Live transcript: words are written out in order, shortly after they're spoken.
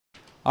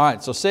All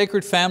right, so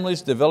sacred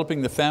families,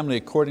 developing the family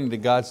according to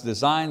God's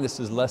design. This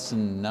is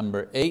lesson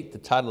number 8. The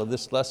title of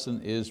this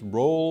lesson is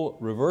Role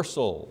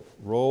Reversal.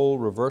 Role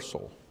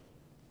Reversal.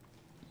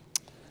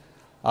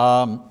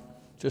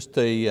 Just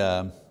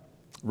a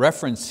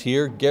reference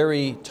here,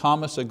 Gary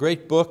Thomas, a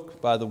great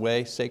book, by the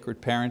way, Sacred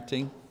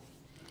Parenting.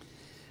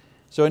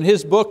 So in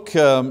his book,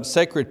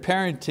 Sacred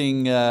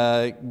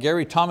Parenting,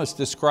 Gary Thomas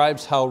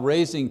describes how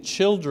raising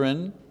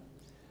children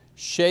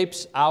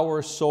shapes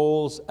our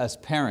souls as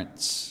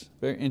parents.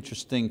 Very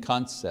interesting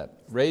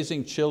concept.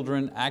 Raising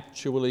children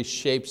actually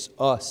shapes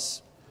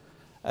us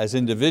as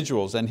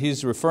individuals, and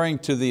he's referring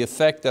to the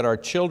effect that our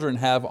children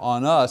have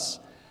on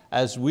us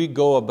as we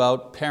go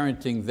about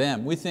parenting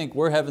them. We think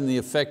we're having the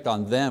effect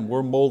on them,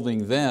 we're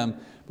molding them,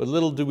 but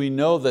little do we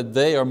know that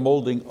they are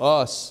molding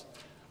us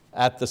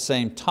at the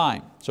same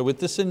time. So with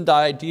this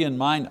idea in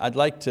mind, I'd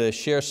like to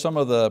share some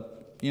of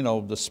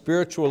the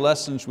spiritual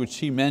lessons which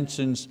he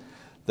mentions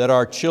that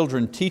our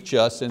children teach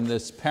us in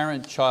this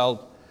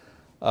parent-child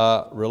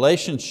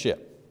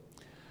relationship.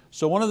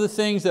 So one of the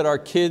things that our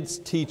kids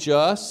teach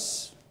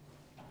us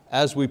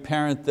as we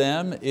parent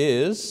them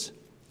is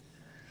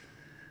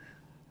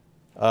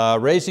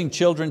raising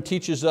children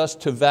teaches us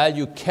to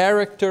value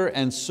character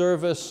and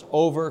service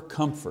over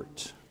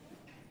comfort.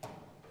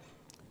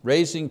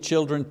 Raising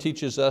children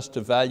teaches us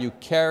to value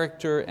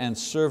character and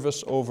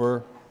service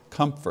over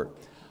comfort.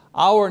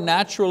 Our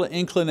natural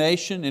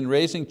inclination in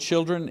raising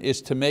children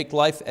is to make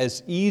life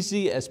as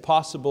easy as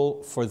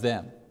possible for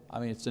them. I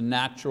mean, it's a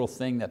natural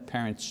thing that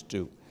parents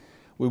do.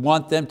 We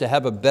want them to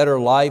have a better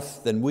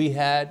life than we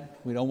had.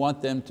 We don't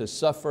want them to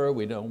suffer.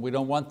 We don't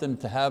want them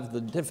to have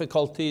the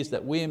difficulties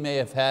that we may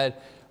have had.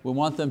 We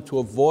want them to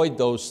avoid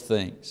those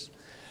things.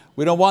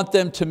 We don't want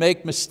them to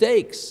make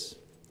mistakes.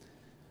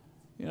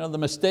 The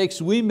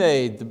mistakes we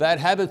made, the bad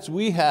habits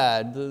we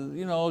had,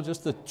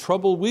 just the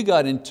trouble we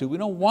got into. We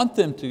don't want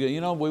them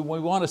to, we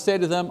want to say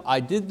to them,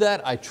 I did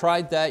that, I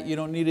tried that, you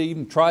don't need to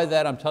even try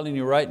that. I'm telling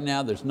you right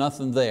now, there's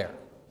nothing there.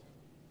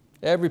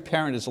 Every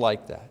parent is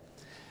like that.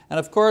 And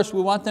of course,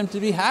 we want them to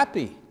be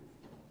happy.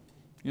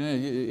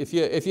 If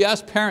you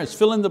ask parents,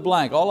 fill in the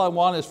blank, all I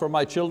want is for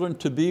my children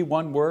to be,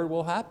 one word,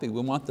 well, happy.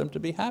 We want them to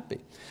be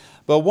happy.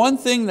 But one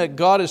thing that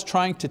God is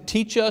trying to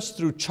teach us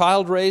through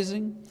child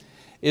raising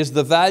is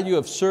the value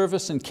of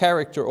service and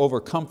character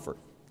over comfort.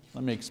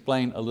 Let me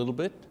explain a little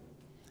bit.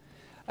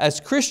 As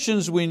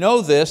Christians, we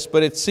know this,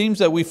 but it seems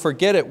that we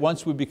forget it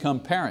once we become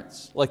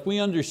parents. Like we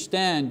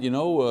understand,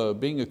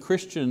 being a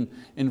Christian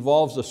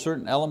involves a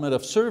certain element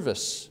of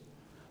service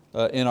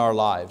in our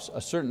lives,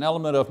 a certain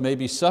element of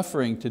maybe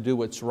suffering to do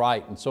what's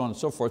right and so on and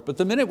so forth. But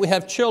the minute we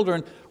have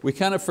children, we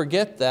kind of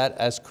forget that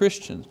as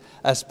Christians.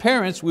 As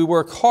parents, we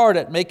work hard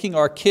at making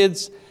our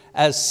kids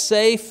as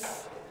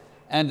safe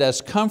and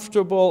as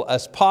comfortable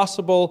as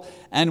possible,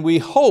 and we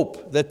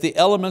hope that the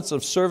elements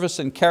of service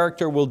and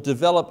character will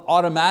develop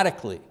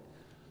automatically.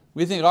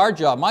 We think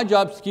my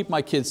job is to keep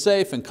my kids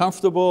safe and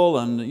comfortable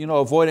and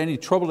avoid any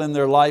trouble in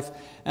their life,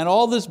 and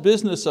all this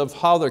business of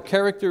how their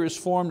character is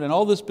formed and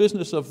all this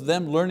business of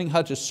them learning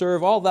how to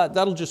serve, all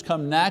that'll just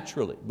come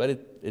naturally, but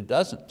it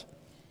doesn't.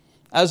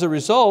 As a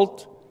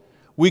result,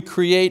 we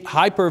create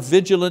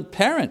hyper-vigilant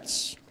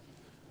parents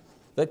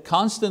that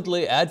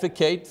constantly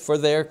advocate for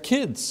their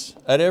kids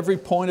at every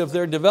point of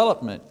their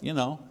development.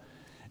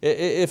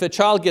 If a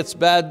child gets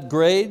bad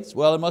grades,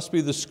 well, it must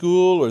be the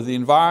school or the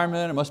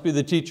environment, it must be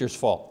the teacher's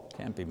fault.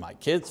 Can't be my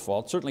kid's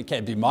fault, certainly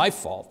can't be my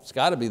fault. It's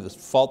got to be the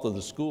fault of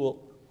the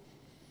school.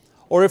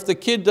 Or if the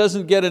kid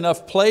doesn't get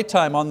enough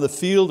playtime on the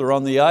field or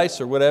on the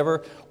ice or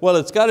whatever, well,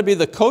 it's got to be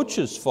the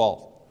coach's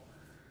fault.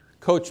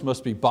 Coach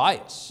must be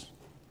biased.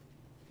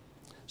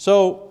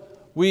 So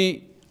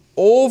we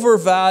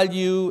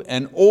overvalue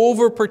and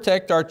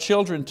overprotect our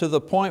children to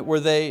the point where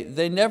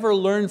they never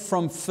learn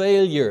from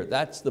failure.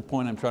 That's the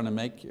point I'm trying to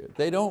make here.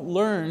 They don't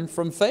learn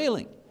from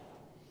failing.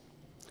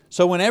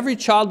 So when every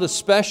child is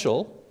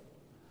special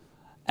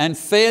and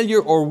failure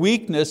or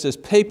weakness is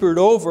papered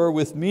over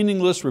with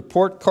meaningless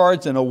report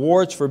cards and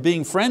awards for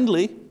being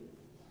friendly,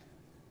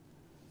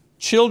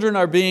 children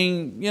are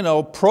being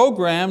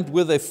programmed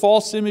with a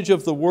false image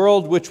of the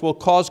world which will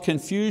cause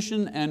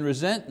confusion and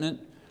resentment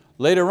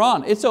later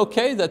on. It's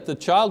okay that the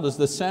child is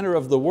the center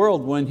of the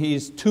world when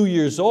he's 2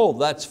 years old,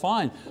 that's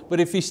fine.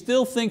 But if he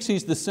still thinks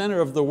he's the center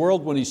of the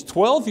world when he's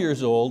 12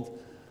 years old,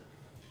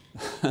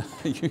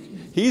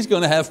 he's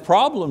going to have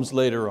problems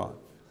later on,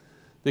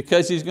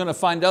 because he's going to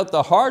find out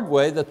the hard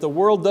way that the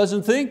world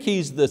doesn't think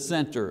he's the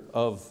center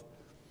of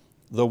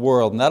the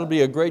world, and that'll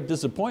be a great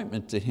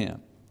disappointment to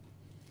him.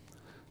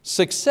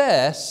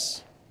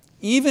 Success,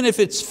 even if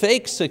it's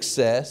fake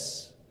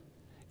success,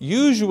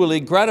 usually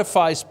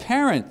gratifies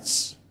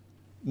parents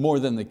more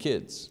than the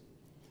kids.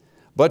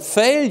 But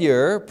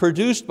failure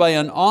produced by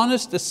an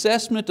honest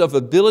assessment of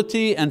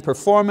ability and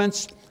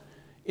performance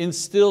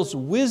instills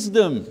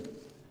wisdom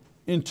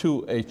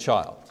into a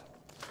child.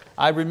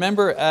 I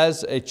remember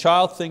as a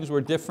child things were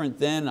different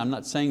then. I'm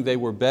not saying they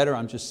were better,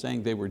 I'm just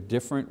saying they were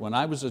different. When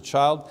I was a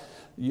child,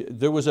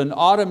 there was an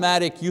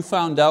automatic, you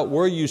found out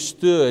where you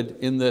stood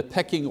in the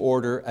pecking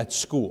order at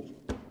school.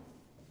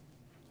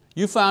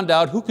 You found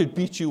out who could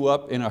beat you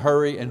up in a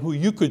hurry and who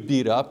you could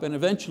beat up, and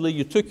eventually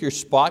you took your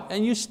spot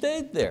and you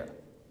stayed there.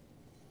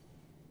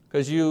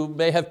 Because you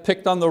may have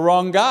picked on the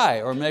wrong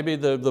guy, or maybe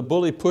the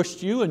bully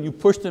pushed you and you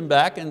pushed him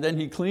back, and then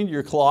he cleaned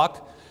your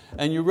clock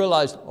and you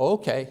realized,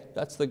 okay,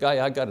 that's the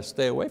guy I got to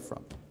stay away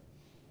from.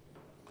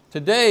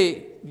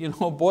 Today,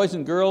 boys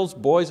and girls,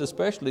 boys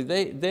especially,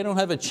 they don't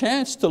have a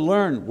chance to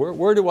learn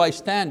where do I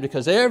stand,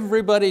 because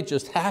everybody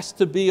just has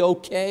to be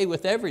okay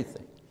with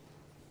everything.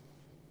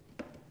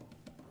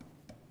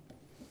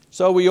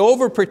 So we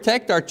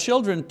overprotect our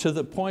children to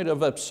the point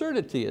of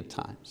absurdity at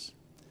times.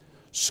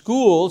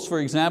 Schools, for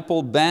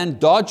example, ban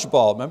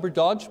dodgeball. Remember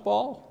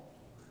dodgeball?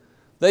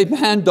 They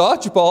ban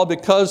dodgeball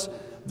because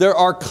there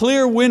are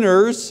clear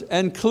winners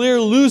and clear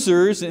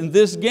losers in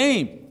this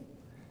game.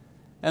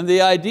 And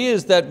the idea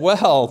is that,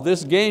 well,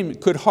 this game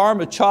could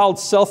harm a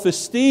child's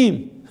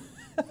self-esteem.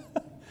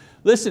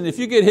 Listen, if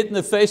you get hit in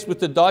the face with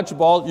the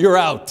dodgeball, you're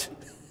out,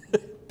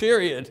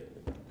 period.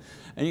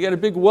 And you got a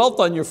big welt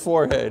on your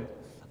forehead.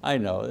 I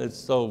know, it's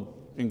so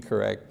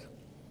incorrect.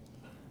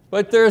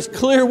 But there's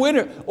clear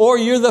winner, or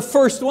you're the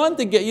first one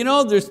to get,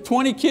 there's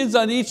 20 kids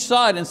on each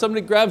side and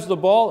somebody grabs the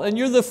ball and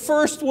you're the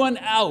first one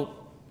out.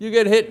 You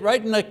get hit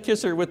right in the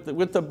kisser with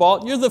the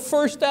ball, you're the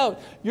first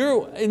out.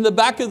 You're in the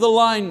back of the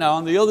line now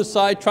on the other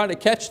side trying to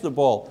catch the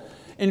ball.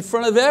 In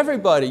front of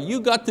everybody, you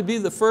got to be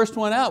the first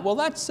one out. Well,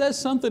 that says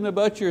something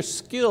about your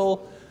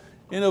skill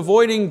in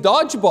avoiding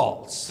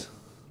dodgeballs.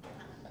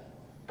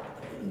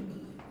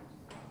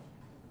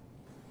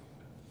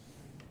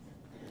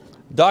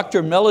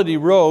 Dr. Melody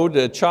Rode,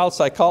 a child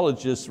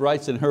psychologist,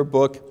 writes in her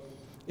book,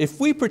 if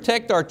we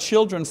protect our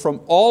children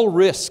from all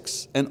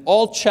risks and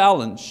all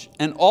challenge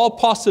and all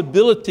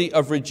possibility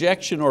of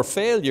rejection or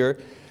failure,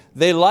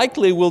 they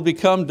likely will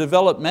become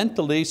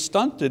developmentally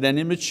stunted and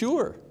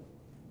immature.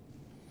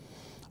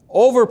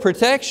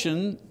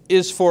 Overprotection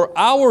is for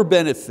our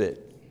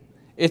benefit.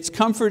 It's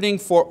comforting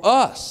for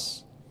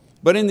us.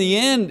 But in the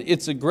end,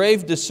 it's a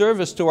grave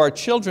disservice to our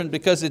children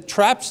because it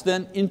traps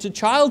them into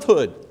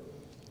childhood.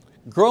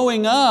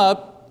 Growing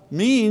up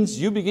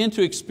means you begin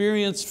to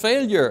experience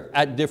failure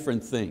at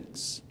different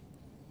things.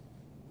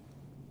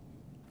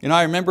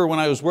 I remember when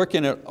I was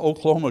working at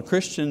Oklahoma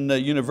Christian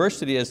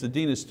University as the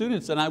Dean of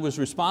Students, and I was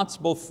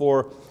responsible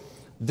for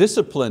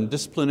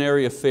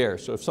disciplinary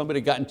affairs. So if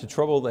somebody got into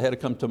trouble, they had to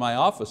come to my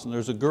office. And there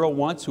was a girl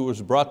once who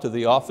was brought to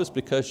the office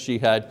because she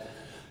had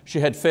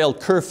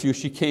failed curfew.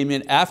 She came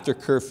in after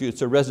curfew.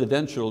 It's a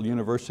residential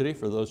university,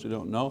 for those who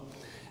don't know.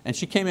 And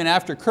she came in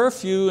after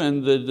curfew,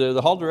 and the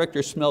hall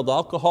director smelled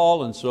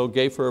alcohol, and so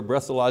gave her a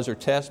breathalyzer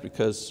test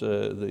because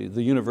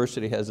the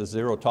university has a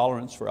zero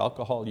tolerance for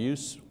alcohol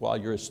use while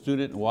you're a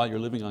student and while you're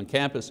living on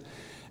campus.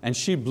 And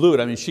she blew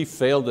it. I mean, she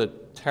failed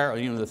it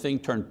terribly. The thing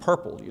turned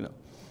purple.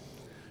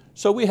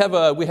 So we had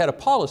a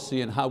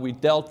policy in how we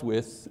dealt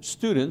with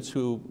students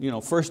who,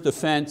 first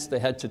offense, they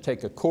had to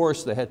take a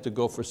course, they had to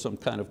go for some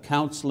kind of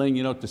counseling,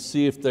 to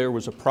see if there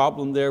was a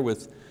problem there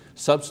with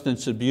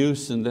substance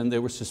abuse, and then they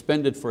were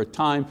suspended for a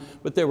time,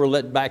 but they were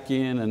let back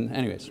in, and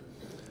anyways.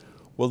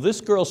 Well, this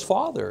girl's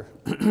father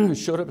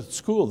showed up at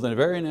school the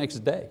very next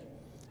day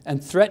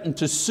and threatened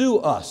to sue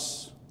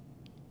us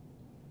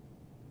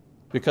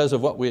because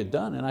of what we had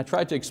done. And I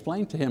tried to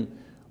explain to him,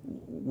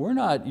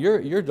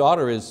 your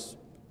daughter is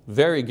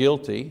very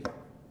guilty,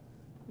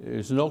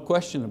 there's no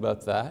question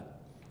about that,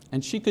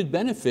 and she could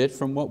benefit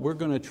from what we're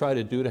going to try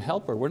to do to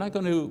help her. We're not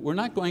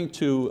going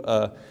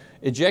to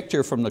eject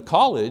her from the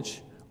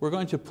college. We're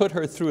going to put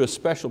her through a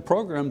special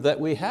program that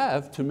we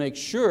have to make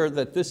sure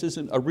that this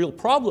isn't a real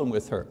problem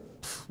with her.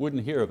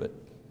 Wouldn't hear of it.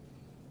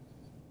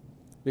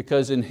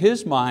 Because in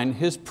his mind,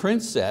 his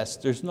princess,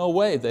 there's no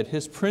way that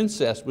his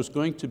princess was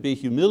going to be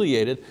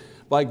humiliated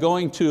by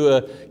going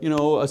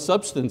to a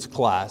substance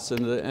class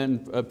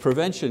and a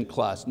prevention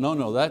class.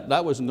 No,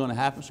 that wasn't going to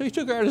happen. So he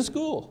took her out of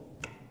school.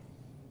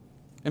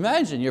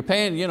 Imagine you're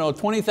paying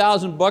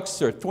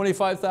 $20,000 or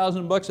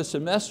 $25,000 a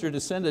semester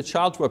to send a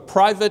child to a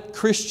private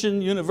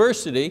Christian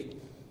university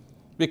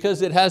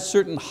because it has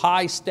certain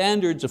high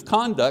standards of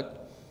conduct.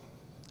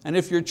 And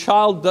if your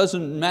child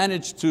doesn't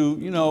manage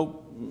to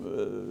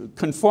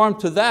conform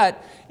to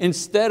that,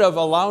 instead of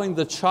allowing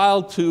the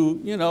child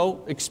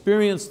to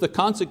experience the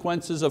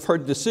consequences of her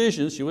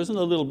decisions, she wasn't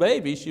a little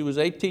baby, she was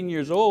 18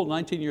 years old,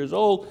 19 years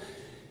old,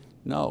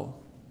 no.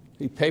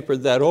 He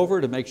papered that over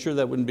to make sure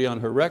that wouldn't be on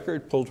her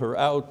record, pulled her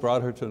out,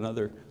 brought her to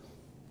another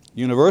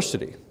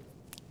university.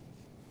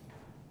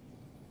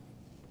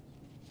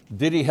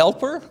 Did he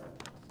help her?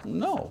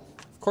 No,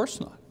 of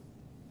course not.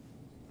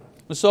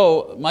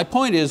 So my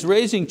point is,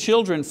 raising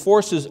children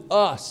forces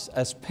us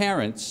as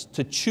parents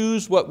to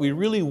choose what we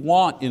really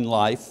want in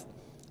life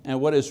and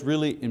what is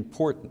really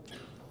important.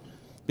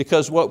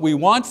 Because what we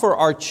want for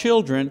our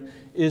children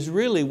is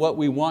really what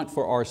we want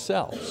for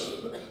ourselves.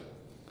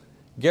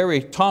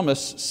 Gary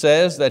Thomas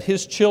says that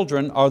his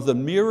children are the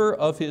mirror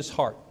of his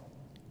heart.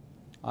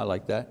 I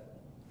like that.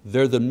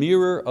 They're the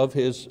mirror of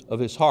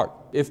his heart.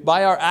 If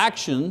by our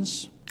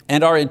actions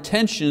and our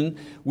intention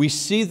we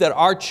see that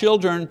our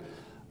children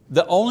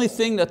the only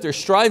thing that they're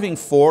striving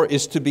for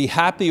is to be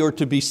happy or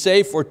to be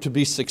safe or to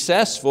be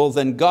successful,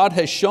 then God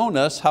has shown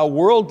us how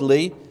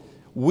worldly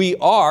we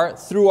are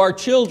through our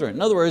children.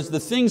 In other words, the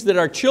things that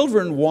our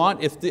children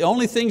want, if the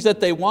only things that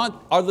they want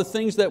are the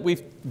things that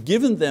we've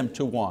given them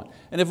to want,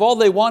 and if all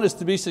they want is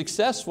to be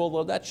successful,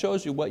 well, that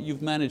shows you what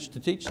you've managed to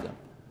teach them.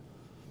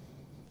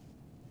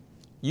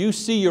 You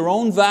see your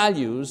own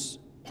values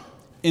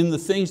in the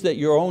things that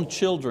your own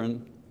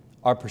children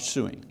are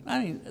pursuing. I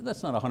mean,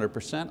 that's not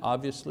 100%,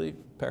 obviously.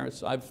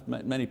 Parents, I've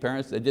met many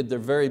parents, they did their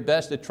very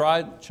best, they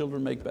tried,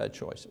 children make bad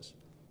choices.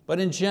 But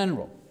in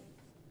general,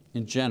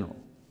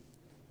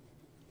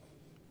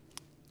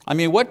 I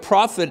mean, what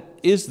profit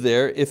is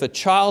there if a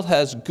child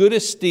has good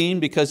esteem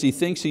because he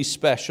thinks he's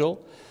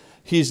special,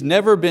 he's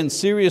never been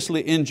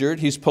seriously injured,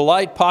 he's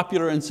polite,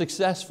 popular, and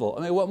successful?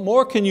 I mean, what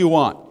more can you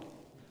want?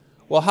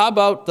 Well, how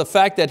about the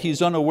fact that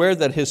he's unaware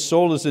that his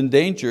soul is in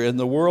danger and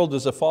the world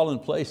is a fallen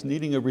place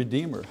needing a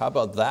redeemer? How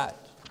about that?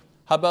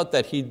 How about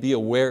that he'd be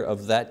aware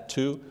of that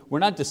too? We're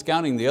not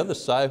discounting the other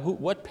side.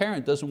 What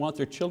parent doesn't want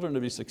their children to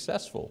be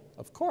successful?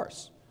 Of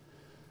course.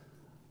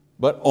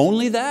 But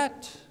only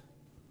that?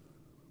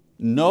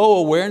 No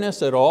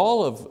awareness at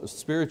all of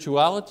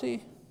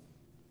spirituality?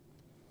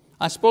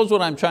 I suppose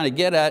what I'm trying to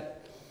get at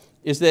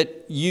is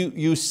that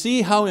you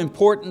see how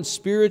important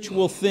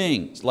spiritual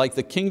things like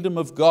the kingdom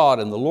of God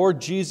and the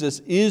Lord Jesus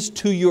is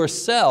to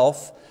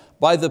yourself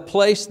by the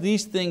place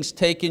these things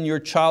take in your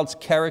child's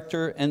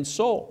character and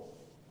soul.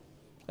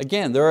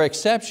 Again, there are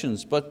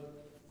exceptions,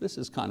 but this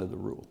is kind of the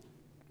rule.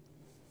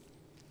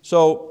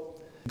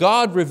 So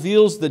God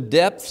reveals the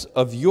depths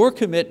of your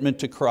commitment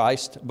to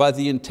Christ by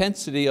the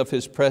intensity of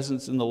His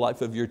presence in the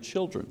life of your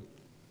children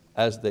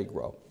as they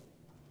grow,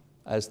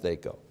 as they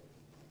go.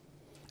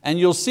 And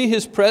you'll see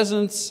His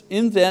presence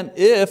in them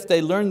if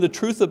they learn the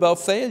truth about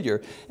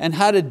failure and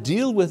how to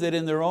deal with it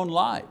in their own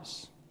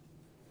lives.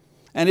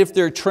 And if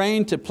they're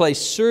trained to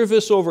place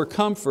service over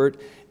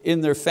comfort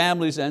in their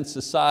families and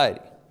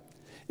society.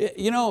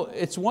 You know,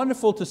 it's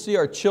wonderful to see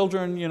our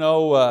children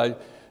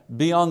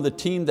be on the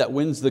team that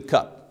wins the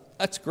cup.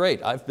 That's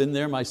great. I've been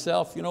there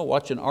myself,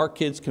 watching our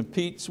kids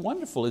compete. It's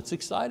wonderful, it's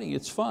exciting,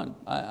 it's fun.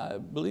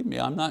 Believe me,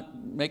 I'm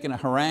not making a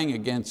harangue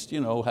against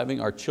having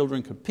our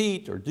children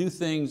compete or do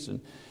things and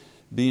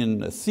be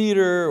in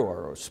theater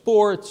or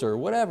sports or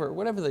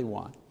whatever they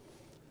want.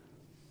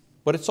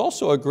 But it's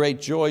also a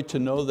great joy to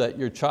know that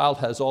your child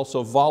has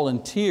also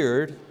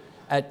volunteered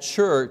at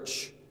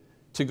church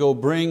to go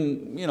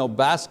bring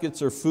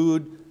baskets or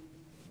food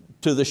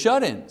to the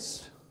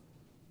shut-ins.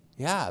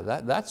 Yeah,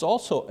 that's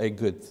also a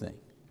good thing.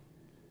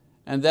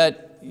 And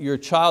that your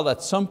child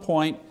at some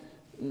point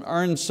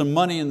earns some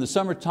money in the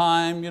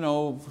summertime,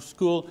 for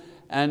school,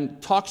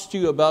 and talks to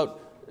you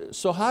about,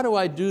 so how do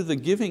I do the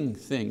giving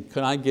thing?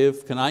 Can I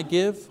give?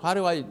 How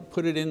do I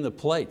put it in the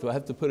plate? Do I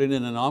have to put it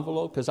in an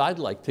envelope? Because I'd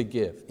like to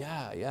give.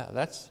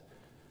 Yeah.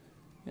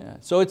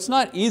 So it's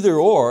not either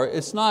or,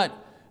 it's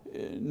not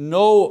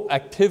no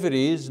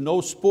activities,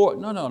 no sport,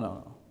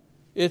 no.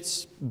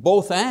 It's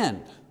both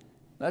and.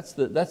 That's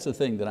the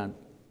thing that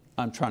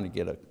I'm trying to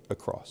get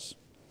across.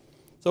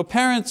 So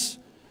parents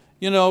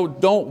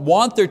don't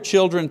want their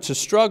children to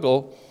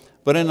struggle,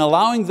 but in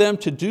allowing them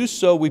to do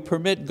so, we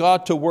permit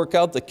God to work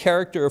out the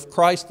character of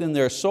Christ in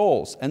their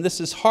souls. And this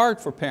is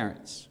hard for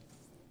parents,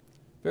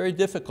 very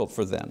difficult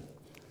for them,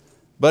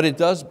 but it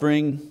does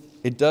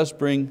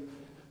bring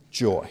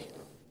joy.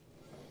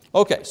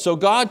 Okay, so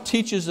God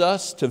teaches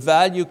us to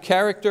value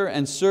character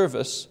and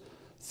service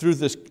through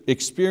this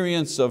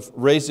experience of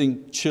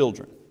raising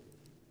children.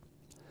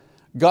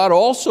 God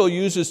also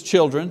uses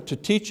children to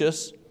teach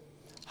us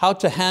how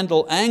to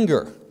handle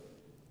anger.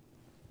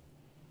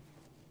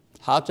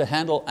 How to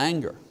handle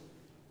anger.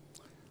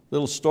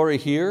 Little story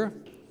here.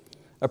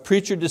 A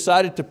preacher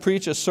decided to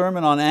preach a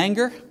sermon on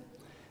anger,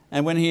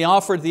 and when he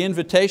offered the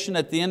invitation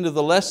at the end of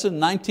the lesson,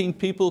 19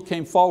 people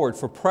came forward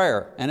for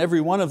prayer, and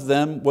every one of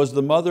them was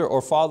the mother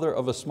or father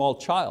of a small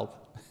child.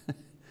 I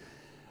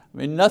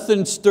mean,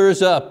 nothing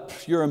stirs up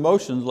your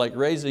emotions like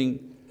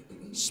raising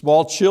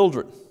small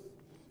children.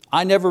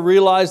 I never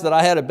realized that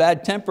I had a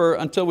bad temper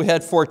until we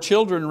had 4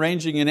 children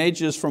ranging in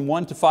ages from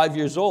 1 to 5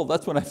 years old.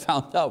 That's when I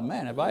found out,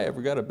 man, have I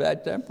ever got a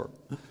bad temper?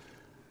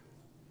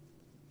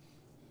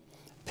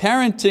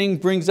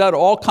 Parenting brings out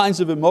all kinds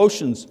of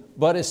emotions,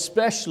 but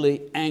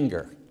especially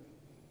anger.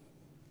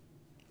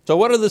 So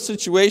what are the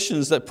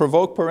situations that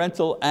provoke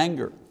parental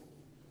anger?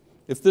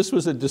 If this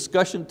was a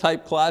discussion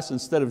type class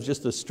instead of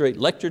just a straight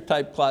lecture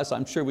type class,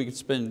 I'm sure we could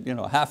spend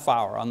a half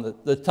hour on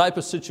the type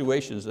of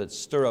situations that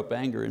stir up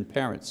anger in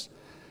parents.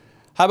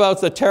 How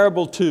about the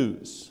terrible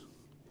twos?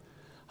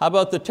 How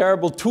about the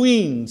terrible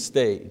tween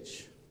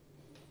stage?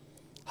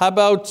 How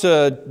about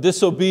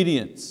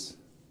disobedience?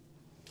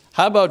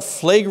 How about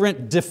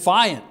flagrant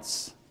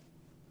defiance?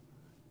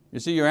 You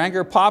see your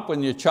anger pop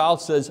when your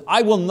child says,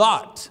 I will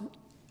not.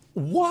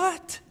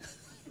 What?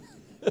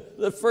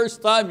 The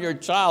first time your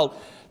child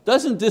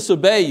doesn't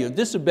disobey you.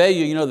 Disobey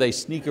you, they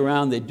sneak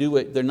around, they do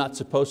what they're not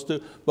supposed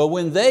to. But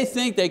when they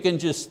think they can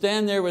just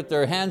stand there with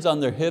their hands on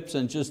their hips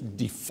and just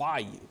defy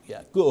you,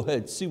 yeah, go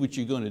ahead, see what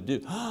you're going to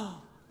do.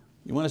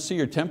 You want to see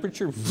your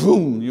temperature?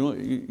 Boom.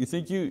 You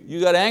think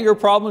you got anger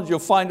problems? You'll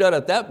find out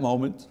at that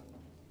moment.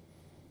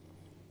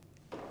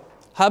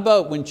 How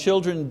about when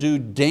children do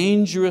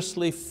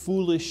dangerously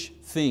foolish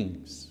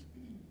things?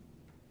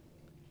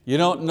 You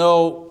don't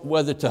know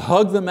whether to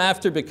hug them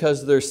after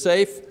because they're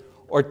safe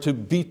or to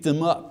beat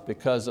them up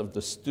because of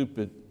the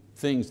stupid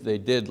things they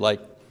did,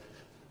 like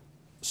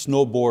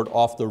snowboard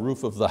off the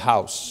roof of the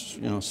house,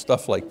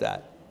 stuff like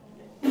that.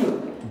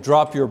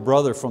 Drop your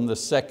brother from the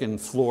second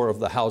floor of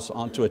the house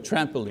onto a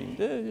trampoline.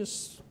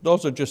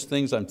 Those are just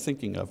things I'm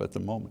thinking of at the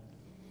moment.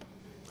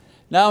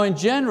 Now in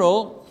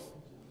general,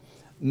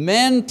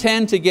 men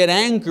tend to get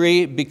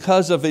angry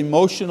because of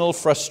emotional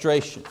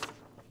frustration.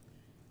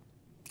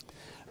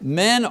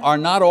 Men are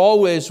not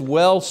always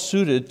well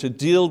suited to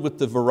deal with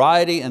the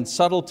variety and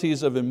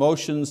subtleties of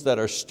emotions that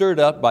are stirred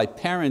up by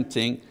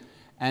parenting,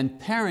 and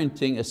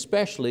parenting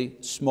especially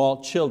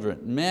small children.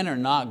 Men are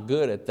not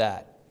good at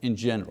that in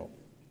general.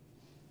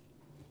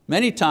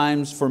 Many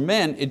times for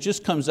men, it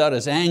just comes out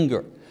as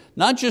anger.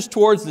 Not just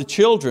towards the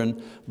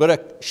children, but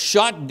a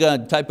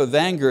shotgun type of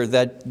anger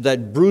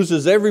that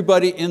bruises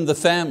everybody in the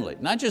family.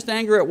 Not just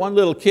anger at one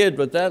little kid,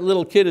 but that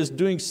little kid is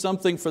doing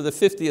something for the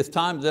 50th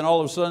time, then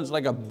all of a sudden it's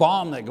like a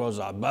bomb that goes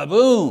off,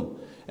 ba-boom,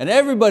 and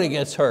everybody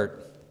gets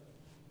hurt.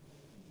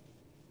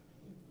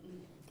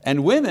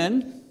 And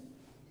women,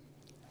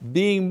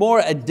 being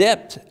more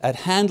adept at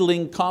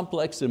handling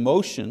complex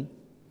emotion,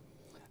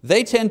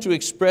 they tend to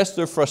express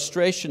their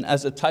frustration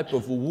as a type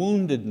of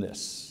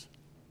woundedness.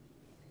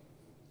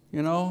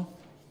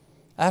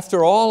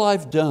 After all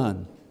I've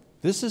done,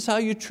 this is how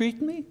you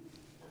treat me?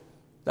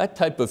 That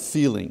type of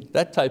feeling,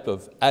 that type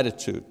of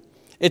attitude.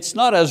 It's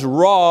not as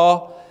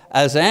raw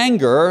as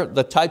anger,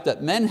 the type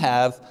that men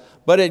have,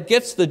 but it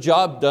gets the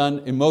job done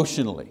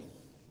emotionally.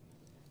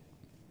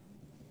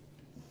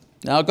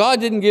 Now God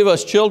didn't give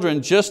us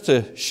children just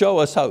to show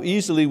us how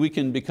easily we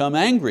can become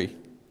angry,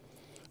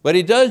 but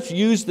He does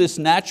use this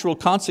natural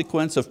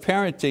consequence of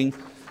parenting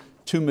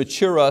to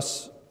mature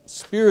us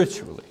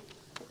spiritually.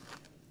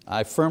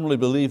 I firmly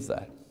believe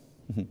that.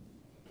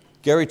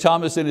 Gary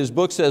Thomas in his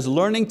book says,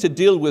 learning to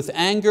deal with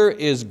anger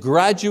is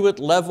graduate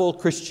level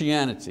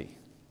Christianity.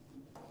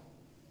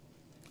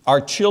 Our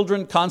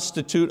children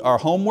constitute our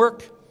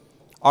homework,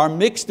 our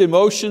mixed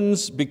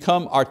emotions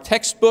become our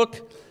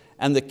textbook,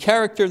 and the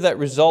character that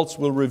results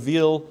will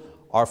reveal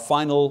our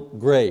final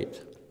grade.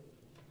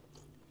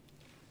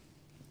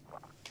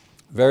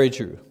 Very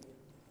true.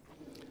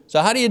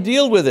 So how do you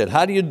deal with it?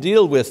 How do you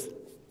deal with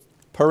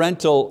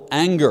parental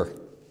anger?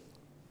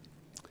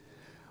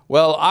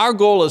 Well, our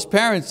goal as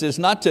parents is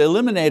not to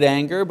eliminate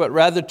anger, but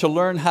rather to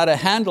learn how to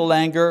handle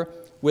anger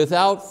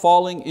without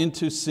falling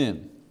into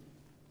sin.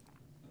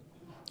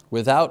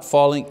 Without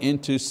falling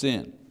into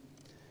sin.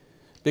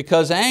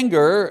 Because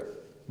anger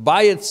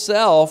by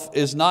itself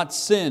is not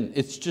sin,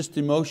 it's just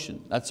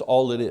emotion. That's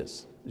all it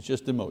is, it's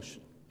just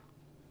emotion.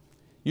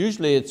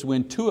 Usually it's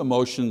when two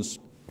emotions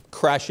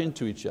crash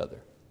into each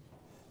other.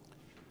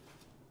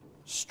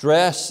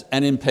 Stress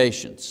and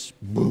impatience,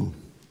 boom.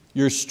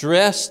 You're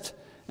stressed,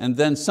 and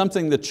then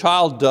something the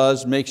child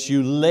does makes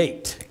you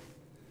late.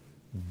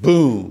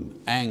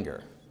 Boom,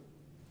 anger.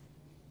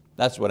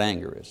 That's what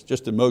anger is,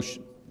 just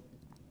emotion.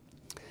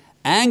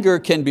 Anger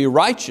can be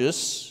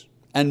righteous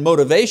and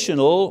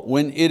motivational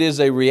when it is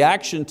a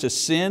reaction to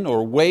sin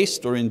or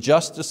waste or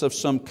injustice of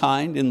some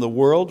kind in the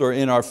world or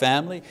in our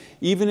family,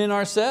 even in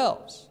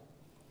ourselves.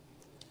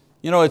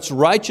 It's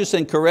righteous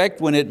and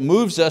correct when it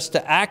moves us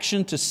to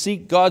action to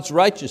seek God's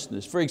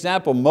righteousness. For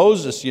example,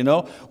 Moses,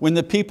 when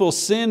the people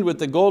sinned with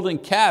the golden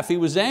calf, he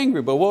was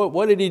angry, but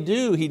what did he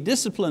do? He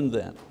disciplined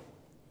them.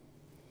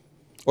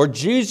 Or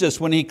Jesus,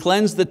 when He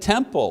cleansed the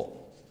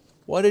temple,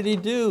 what did He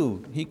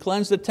do? He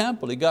cleansed the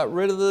temple. He got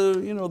rid of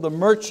the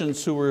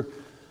merchants who were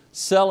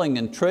selling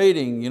and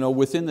trading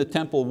within the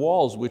temple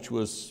walls, which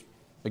was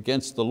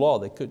against the law.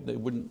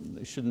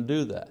 They shouldn't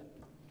do that.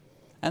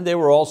 And they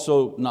were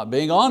also not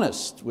being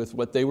honest with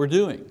what they were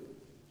doing.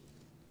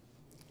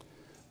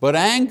 But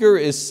anger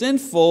is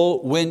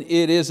sinful when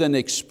it is an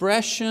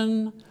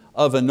expression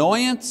of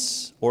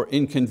annoyance or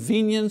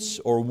inconvenience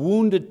or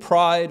wounded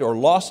pride or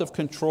loss of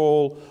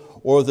control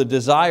or the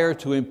desire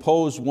to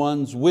impose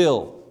one's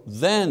will.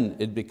 Then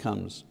it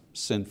becomes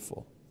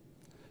sinful.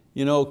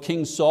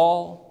 King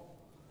Saul,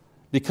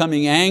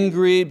 becoming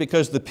angry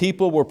because the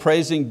people were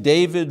praising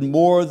David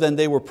more than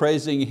they were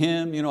praising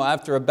him.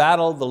 After a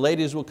battle, the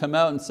ladies will come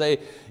out and say,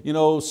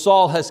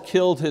 Saul has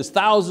killed his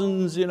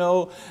thousands,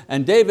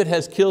 and David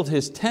has killed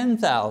his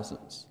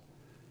 10,000s.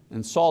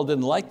 And Saul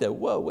didn't like that.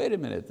 Whoa, wait a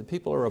minute, the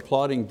people are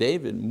applauding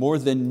David more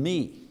than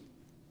me.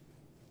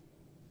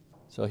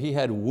 So he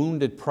had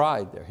wounded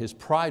pride there. His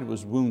pride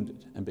was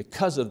wounded, and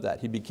because of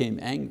that, he became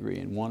angry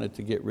and wanted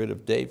to get rid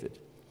of David.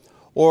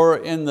 Or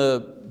in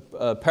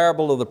the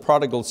parable of the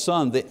prodigal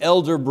son, the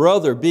elder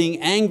brother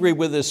being angry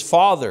with his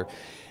father.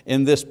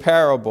 in this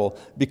parable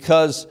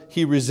because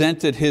he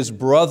resented his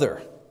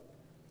brother.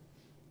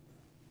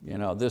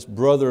 This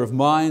brother of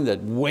mine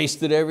that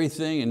wasted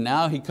everything, and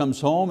now he comes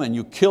home and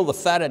you kill the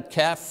fatted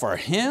calf for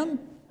him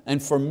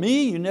and for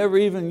me. You never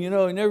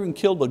even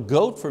killed a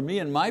goat for me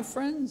and my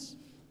friends.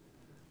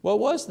 What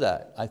was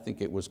that? I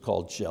think it was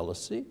called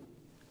jealousy.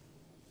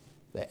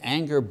 The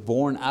anger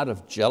born out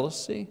of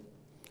jealousy.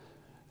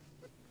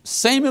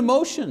 Same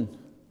emotion.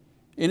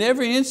 In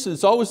every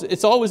instance,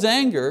 it's always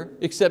anger,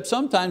 except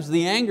sometimes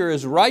the anger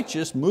is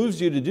righteous, moves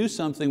you to do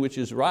something which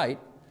is right.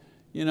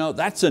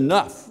 That's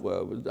enough.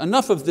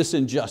 Enough of this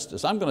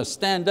injustice. I'm going to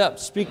stand up,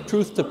 speak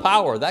truth to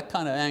power. That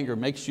kind of anger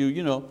makes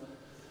you,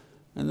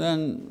 and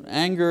then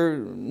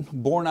anger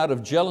born out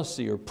of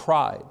jealousy or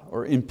pride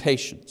or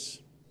impatience.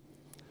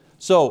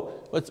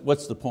 So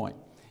what's the point?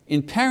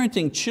 In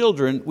parenting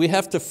children, we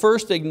have to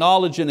first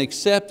acknowledge and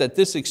accept that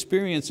this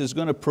experience is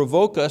going to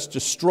provoke us to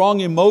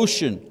strong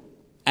emotion,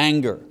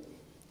 anger.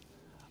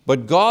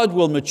 But God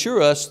will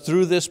mature us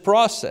through this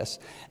process.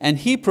 And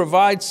He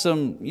provides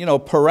some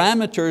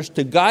parameters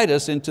to guide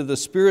us into the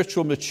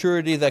spiritual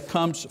maturity that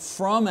comes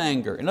from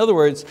anger. In other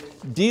words,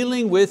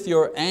 dealing with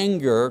your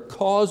anger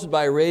caused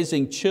by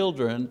raising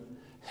children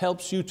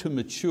helps you to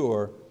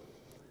mature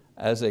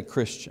as a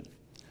Christian.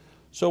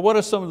 So what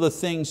are some of the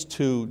things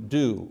to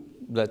do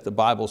that the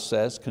Bible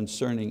says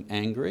concerning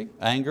anger?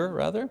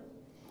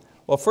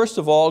 Well, first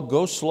of all,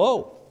 go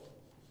slow.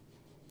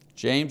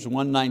 James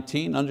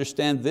 1:19,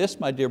 understand this,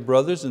 my dear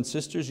brothers and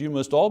sisters, you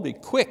must all be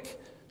quick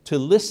to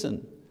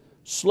listen,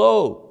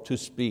 slow to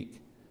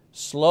speak,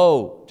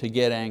 slow to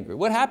get angry.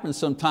 What happens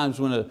sometimes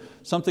when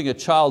something a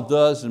child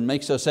does and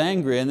makes us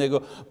angry and they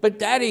go, but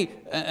daddy,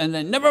 and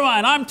then never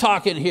mind, I'm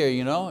talking here.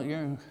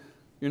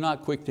 You're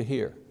not quick to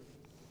hear.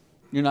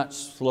 You're not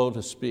slow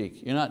to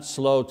speak. You're not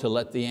slow to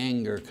let the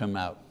anger come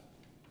out.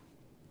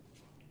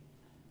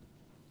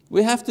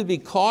 We have to be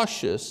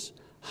cautious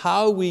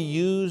how we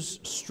use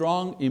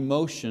strong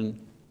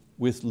emotion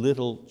with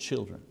little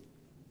children.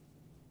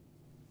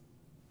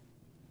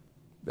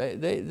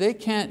 They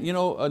can't,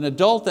 an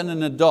adult and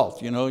an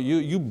adult,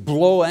 you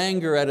blow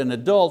anger at an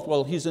adult,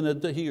 well, he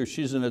or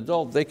she's an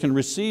adult, they can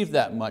receive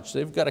that much.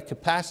 They've got a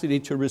capacity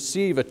to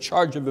receive a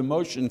charge of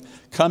emotion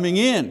coming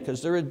in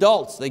because they're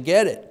adults, they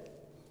get it.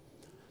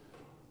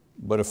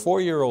 But a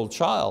 4-year-old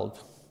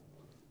child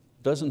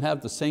doesn't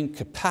have the same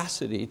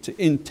capacity to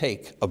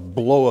intake a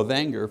blow of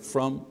anger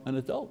from an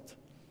adult.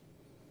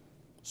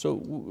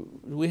 So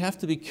we have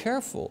to be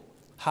careful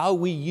how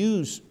we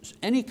use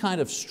any kind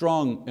of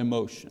strong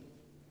emotion.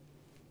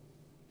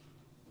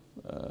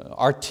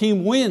 Our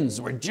team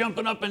wins, we're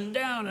jumping up and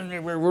down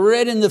and we're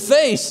red in the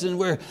face and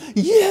we're,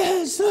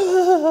 yes,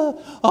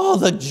 all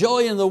the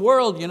joy in the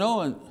world,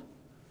 and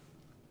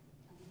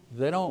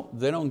they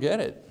don't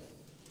get it.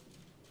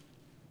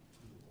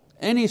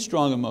 Any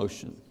strong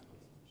emotion,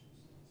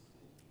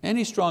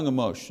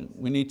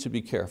 we need to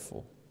be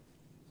careful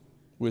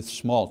with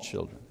small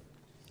children.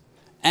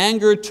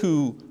 Anger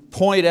to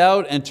point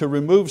out and to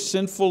remove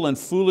sinful and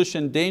foolish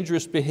and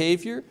dangerous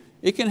behavior,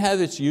 it can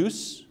have its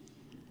use.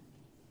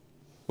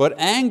 But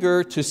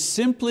anger to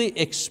simply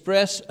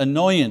express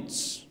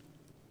annoyance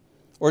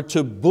or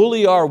to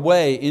bully our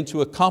way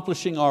into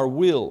accomplishing our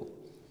will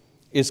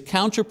is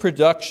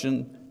counterproductive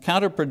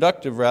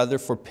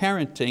for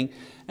parenting,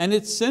 and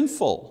it's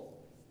sinful.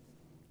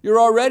 You're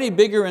already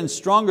bigger and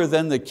stronger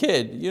than the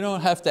kid. You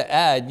don't have to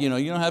add, you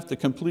don't have to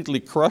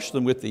completely crush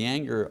them with the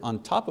anger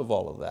on top of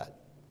all of that.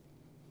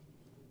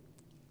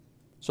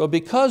 So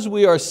because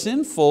we are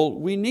sinful,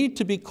 we need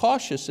to be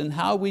cautious in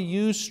how we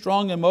use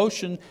strong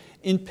emotion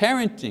in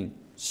parenting.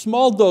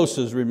 Small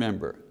doses,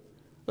 remember.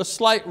 A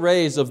slight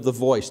raise of the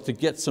voice to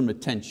get some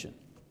attention.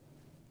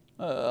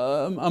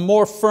 A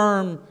more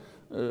firm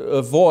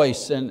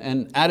voice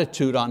and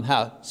attitude on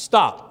how,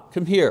 stop,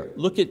 come here,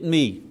 look at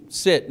me,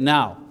 sit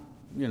now.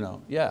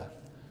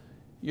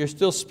 You're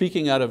still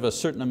speaking out of a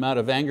certain amount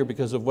of anger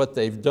because of what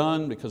they've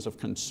done, because of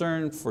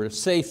concern for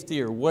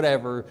safety or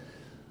whatever,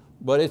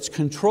 but it's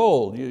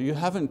controlled. You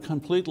haven't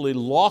completely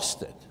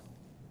lost it.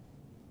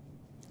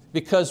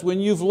 Because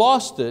when you've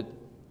lost it,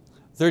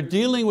 they're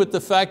dealing with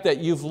the fact that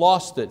you've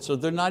lost it, so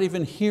they're not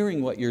even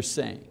hearing what you're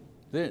saying.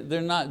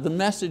 The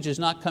message is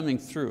not coming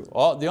through.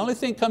 The only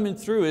thing coming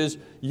through is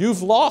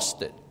you've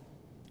lost it.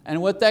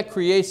 And what that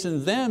creates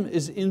in them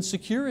is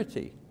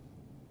insecurity.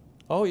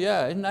 Oh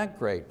yeah, isn't that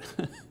great?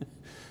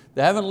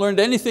 They haven't learned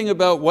anything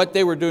about what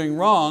they were doing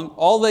wrong.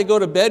 All they go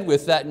to bed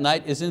with that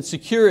night is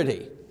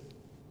insecurity.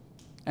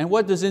 And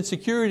what does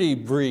insecurity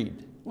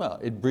breed? Well,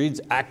 it breeds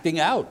acting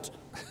out.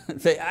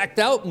 They act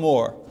out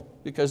more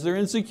because they're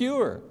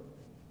insecure.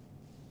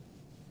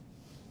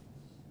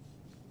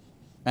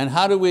 And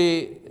how do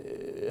we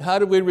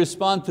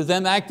respond to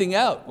them acting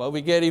out? Well,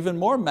 we get even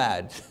more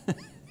mad.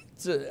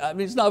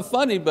 It's not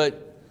funny,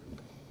 but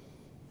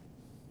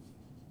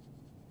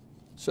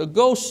so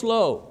go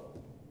slow,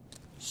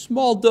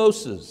 small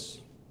doses.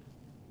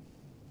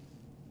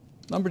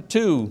 Number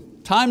 2,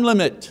 time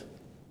limit.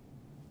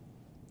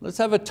 Let's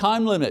have a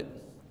time limit.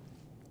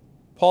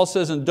 Paul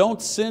says, and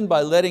don't sin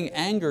by letting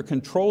anger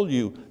control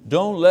you.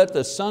 Don't let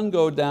the sun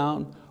go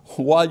down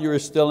while you're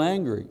still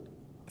angry.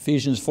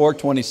 Ephesians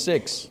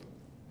 4:26.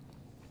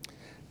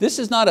 This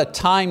is not a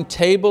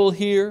timetable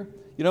here.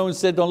 You know,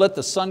 instead, don't let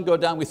the sun go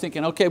down. We're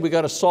thinking, okay, we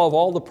got to solve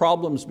all the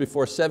problems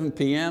before 7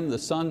 p.m. The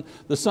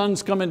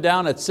sun's coming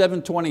down at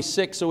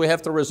 7:26, so we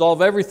have to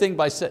resolve everything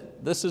by,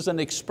 this is an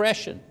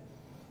expression,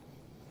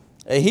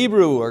 a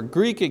Hebrew or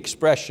Greek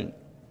expression.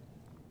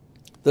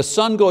 The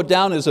sun go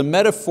down is a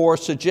metaphor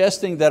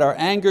suggesting that our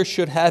anger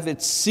should have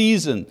its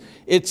season,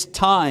 its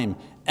time,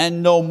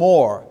 and no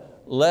more,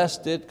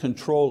 lest it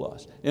control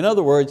us. In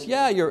other words,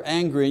 yeah, you're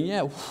angry, and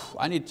yeah,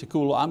 I need to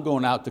cool off. I'm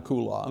going out to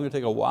cool off. I'm going to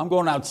take a walk. I'm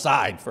going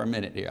outside for a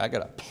minute here. I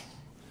got to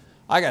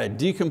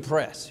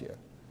decompress here.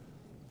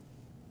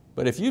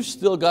 But if you've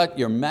still got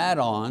your mat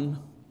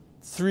on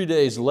 3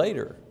 days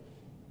later,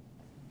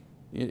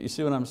 you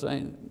see what I'm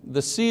saying?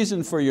 The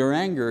season for your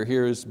anger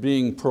here is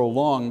being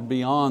prolonged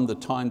beyond the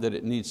time that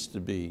it needs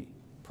to be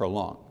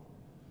prolonged.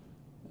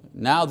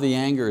 Now the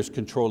anger is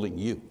controlling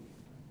you.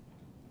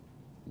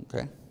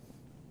 Okay?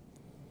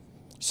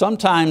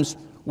 Sometimes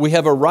we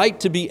have a right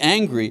to be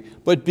angry,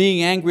 but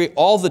being angry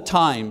all the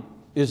time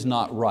is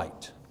not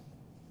right.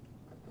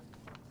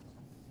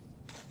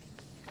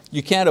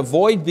 You can't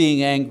avoid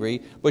being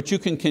angry, but you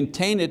can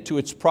contain it to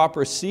its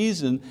proper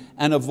season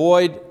and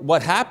avoid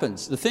what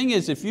happens. The thing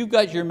is, if you've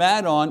got your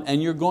mad on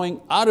and you're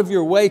going out of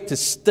your way to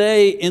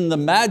stay in the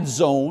mad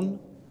zone,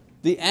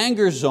 the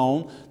anger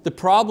zone, the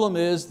problem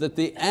is that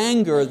the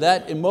anger,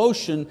 that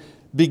emotion,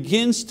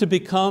 begins to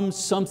become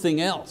something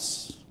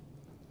else.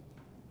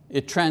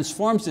 It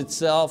transforms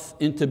itself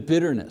into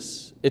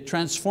bitterness. It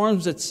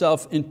transforms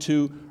itself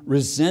into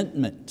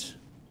resentment.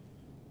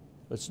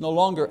 It's no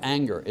longer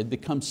anger, it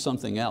becomes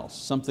something else,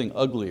 something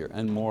uglier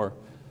and more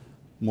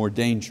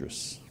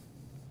dangerous.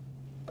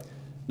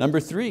 Number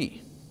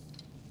 3,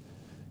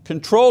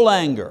 control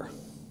anger.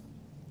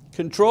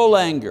 Control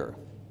anger.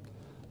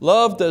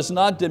 Love does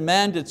not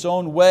demand its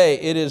own way.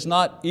 It is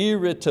not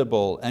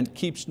irritable and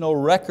keeps no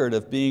record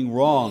of being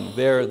wrong.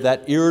 There,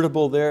 that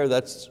irritable there,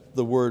 that's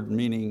the word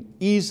meaning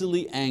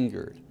easily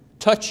angered,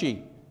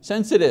 touchy,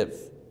 sensitive.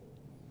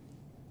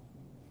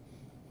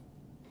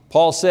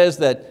 Paul says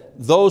that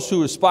those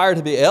who aspire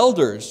to be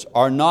elders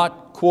are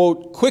not,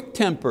 quote,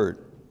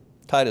 quick-tempered,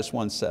 Titus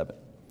 1:7.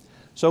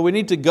 So we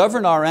need to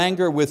govern our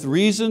anger with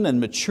reason and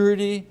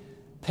maturity,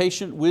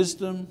 patient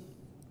wisdom.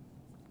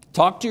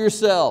 Talk to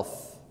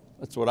yourself.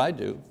 That's what I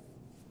do.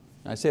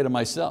 I say to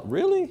myself,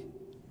 really?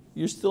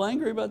 You're still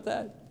angry about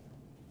that?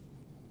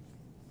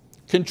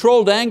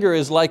 Controlled anger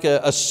is like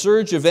a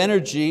surge of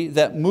energy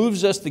that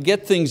moves us to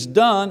get things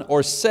done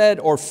or said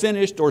or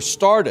finished or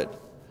started.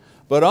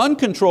 But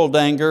uncontrolled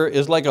anger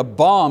is like a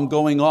bomb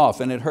going off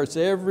and it hurts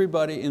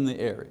everybody in the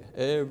area,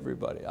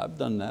 everybody. I've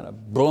done that,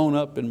 I've blown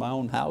up in my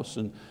own house.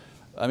 And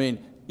I mean,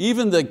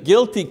 even the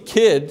guilty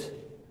kid,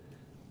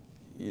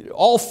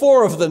 all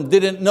 4 of them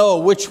didn't know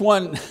which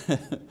one,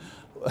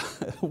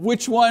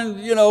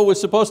 was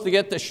supposed to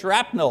get the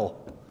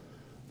shrapnel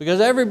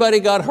because everybody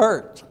got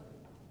hurt.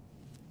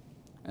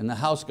 And the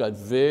house got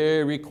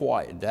very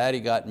quiet. Daddy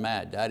got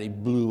mad, Daddy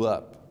blew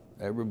up.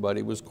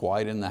 Everybody was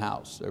quiet in the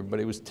house.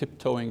 Everybody was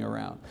tiptoeing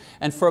around.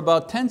 And for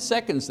about 10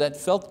 seconds that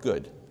felt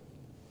good.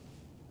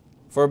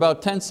 For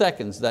about 10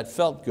 seconds that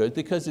felt good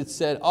because it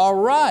said, all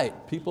right,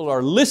 people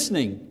are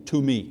listening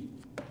to me.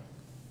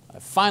 I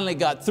finally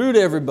got through to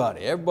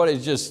everybody.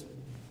 Everybody's just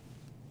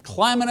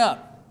climbing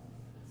up.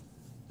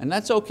 And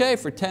that's okay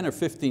for 10 or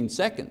 15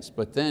 seconds,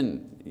 but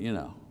then,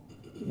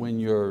 when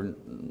your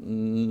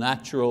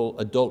natural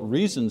adult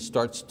reason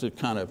starts to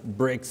kind of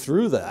break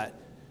through that,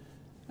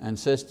 and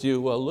says to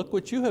you, well, look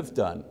what you have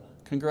done.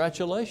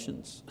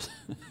 Congratulations.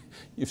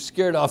 You've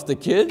scared off the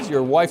kids.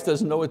 Your wife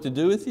doesn't know what to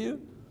do with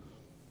you.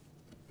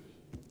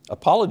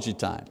 Apology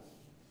time.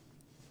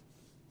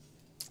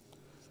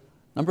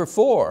 Number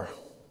 4,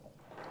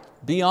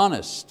 be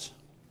honest.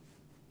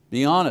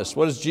 Be honest.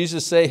 What does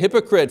Jesus say?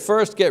 Hypocrite,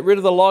 first get rid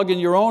of the log in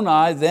your own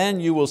eye,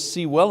 then you will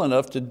see well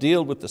enough to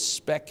deal with the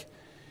speck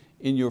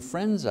in your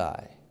friend's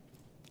eye.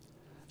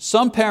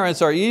 Some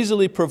parents are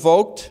easily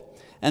provoked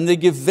and they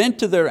give vent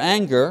to their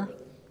anger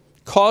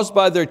caused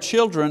by their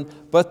children,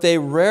 but they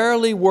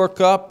rarely work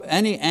up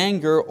any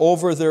anger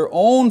over their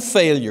own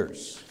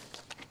failures.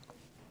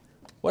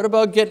 What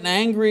about getting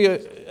angry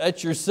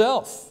at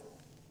yourself?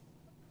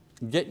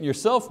 Getting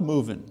yourself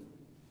moving.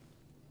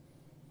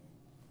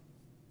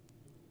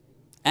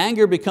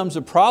 Anger becomes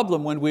a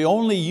problem when we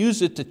only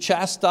use it to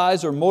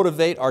chastise or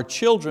motivate our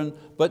children,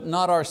 but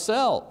not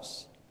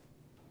ourselves.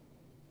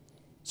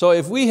 So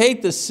if we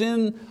hate the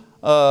sin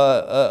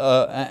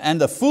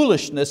and the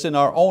foolishness in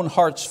our own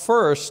hearts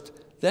first,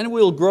 then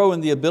we'll grow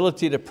in the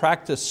ability to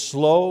practice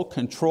slow,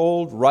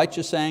 controlled,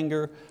 righteous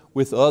anger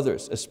with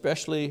others,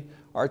 especially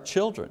our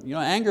children.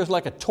 Anger is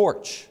like a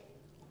torch.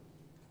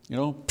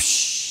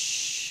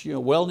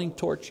 Welding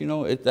torch.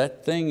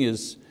 That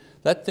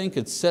thing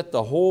could set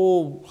the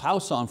whole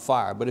house on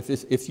fire. But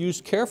if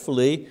used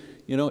carefully,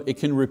 it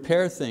can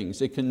repair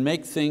things, it can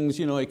make things,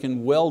 it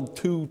can weld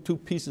two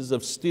pieces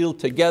of steel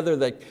together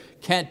that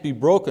can't be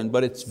broken,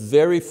 but it's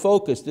very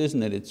focused,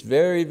 isn't it? It's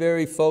very,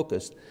 very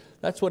focused.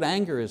 That's what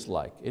anger is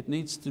like. It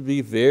needs to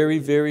be very,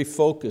 very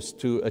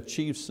focused to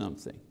achieve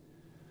something.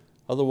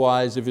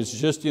 Otherwise, if it's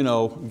just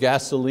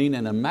gasoline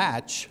and a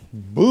match,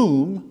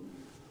 boom,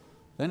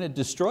 then it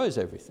destroys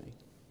everything.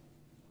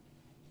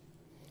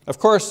 Of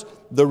course,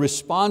 the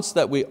response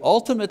that we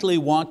ultimately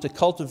want to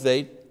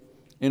cultivate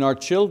in our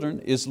children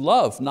is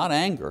love, not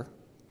anger.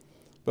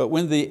 But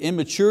when the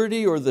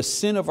immaturity or the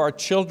sin of our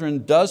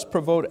children does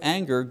provoke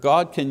anger,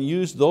 God can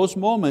use those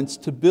moments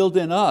to build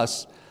in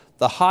us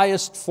the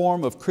highest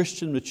form of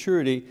Christian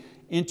maturity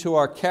into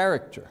our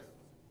character.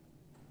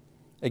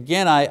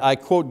 Again, I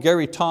quote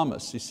Gary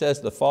Thomas. He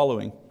says the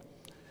following: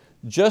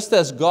 just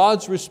as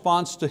God's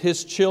response to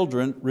His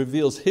children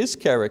reveals His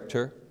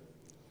character,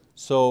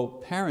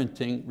 so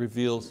parenting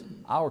reveals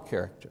our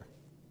character.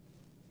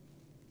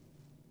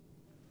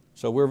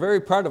 So we're very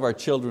proud of our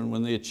children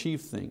when they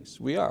achieve things.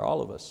 We are,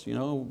 all of us,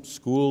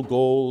 school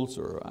goals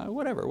or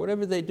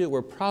whatever they do,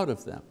 we're proud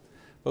of them.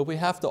 But we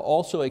have to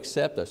also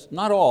accept us,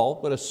 not all,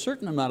 but a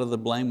certain amount of the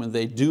blame when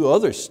they do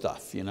other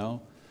stuff.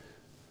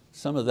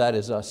 Some of that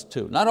is us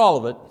too. Not all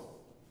of it,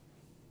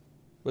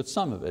 but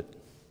some of it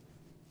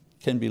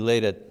can be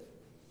laid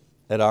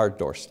at our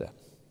doorstep.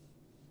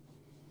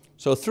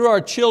 So through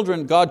our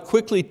children, God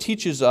quickly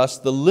teaches us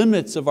the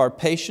limits of our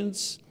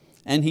patience,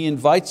 and He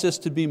invites us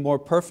to be more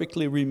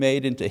perfectly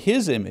remade into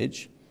His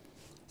image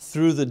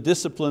through the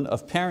discipline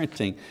of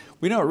parenting.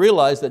 We don't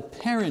realize that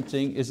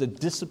parenting is a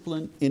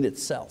discipline in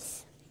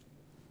itself.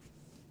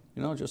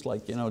 Just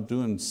like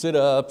doing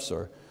sit-ups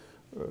or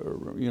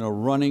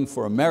running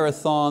for a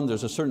marathon,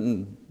 there's a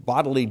certain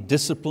bodily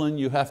discipline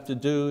you have to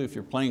do. If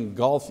you're playing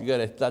golf, you got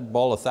to hit that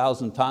ball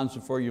 1,000 times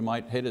before you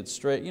might hit it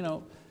straight.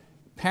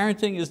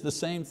 Parenting is the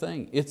same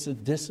thing. It's a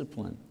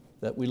discipline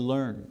that we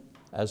learn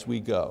as we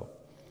go.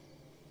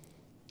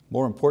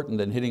 More important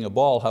than hitting a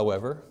ball,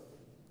 however,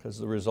 because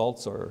the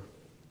results are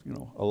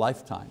a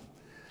lifetime.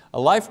 A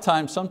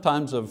lifetime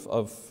sometimes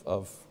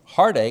of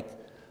heartache,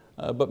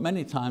 but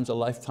many times a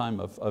lifetime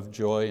of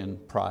joy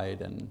and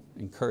pride and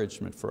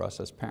encouragement for us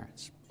as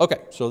parents.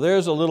 Okay, so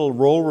there's a little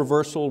role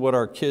reversal, what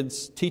our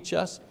kids teach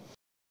us.